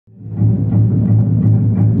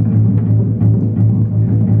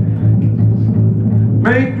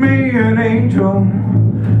angel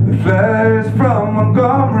that flies from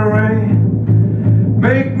Montgomery.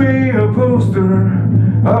 Make me a poster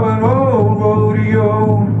of an old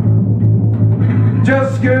rodeo.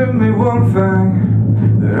 Just give me one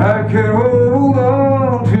thing that I can hold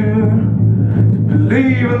on to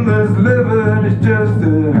believe in this living is just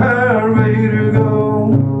a highway to go.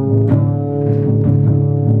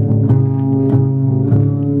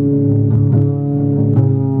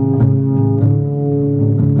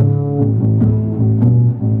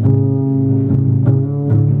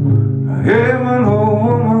 I am an old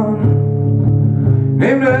woman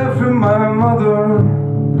named after my mother.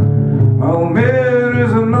 My old man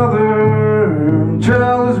is another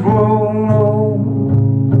child is grown old.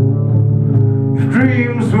 If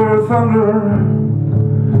dreams were thunder,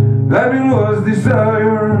 lightning was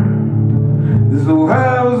desire, this old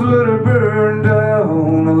house would have burned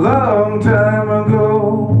down a long time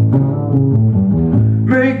ago.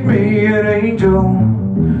 Make me an angel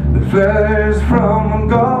that flies from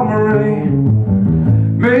Montgomery.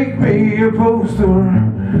 Make me a poster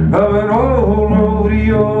of an old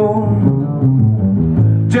rodeo.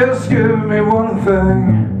 Just give me one thing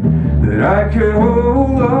that I can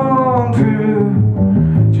hold on to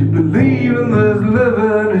believe in this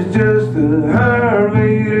living is just a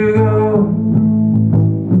highway to go.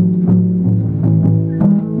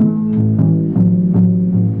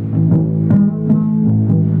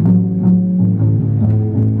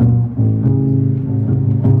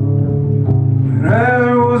 When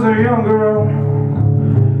I was a young girl,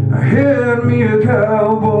 I had me a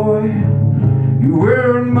cowboy. You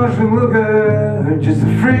weren't much to look at, just a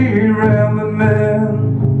free rambling man.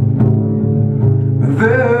 But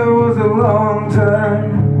there was a long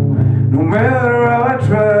time, no matter how I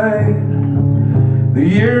tried, the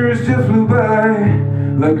years just flew by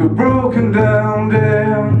like a broken down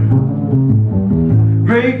dam.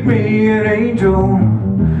 Make me an angel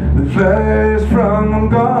that flies from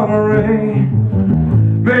Montgomery.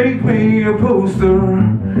 Make me a poster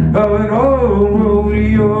of an old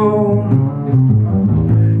rodeo.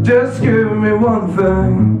 Just give me one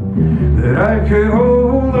thing that I can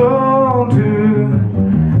hold on to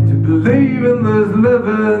believe in this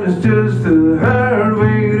living is just a hard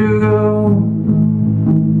way to go.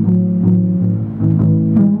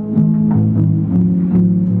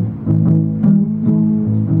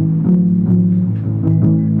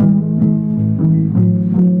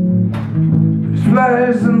 There's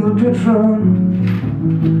flies in the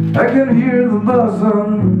kitchen, I can hear the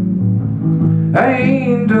buzzing. I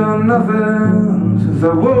ain't done nothing since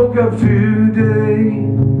I woke up today.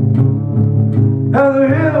 How the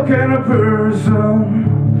hell can a person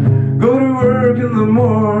go to work in the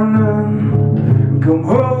morning and come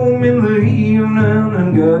home in the evening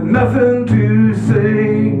and got nothing to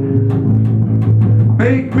say?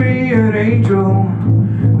 Make me an angel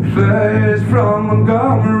that flies from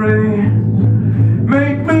Montgomery.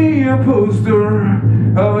 Make me a poster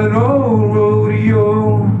of an old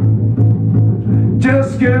rodeo.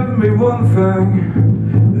 Just give me one thing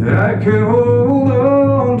that I can hold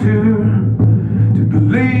on to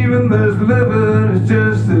believe in this living is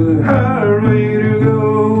just a highway to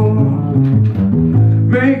go.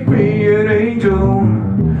 Make me an angel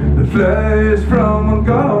that flies from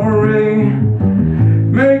Montgomery.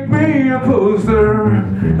 Make me a poster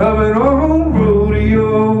of an old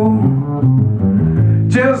rodeo.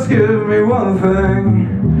 Just give me one thing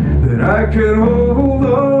that I can hold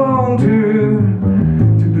on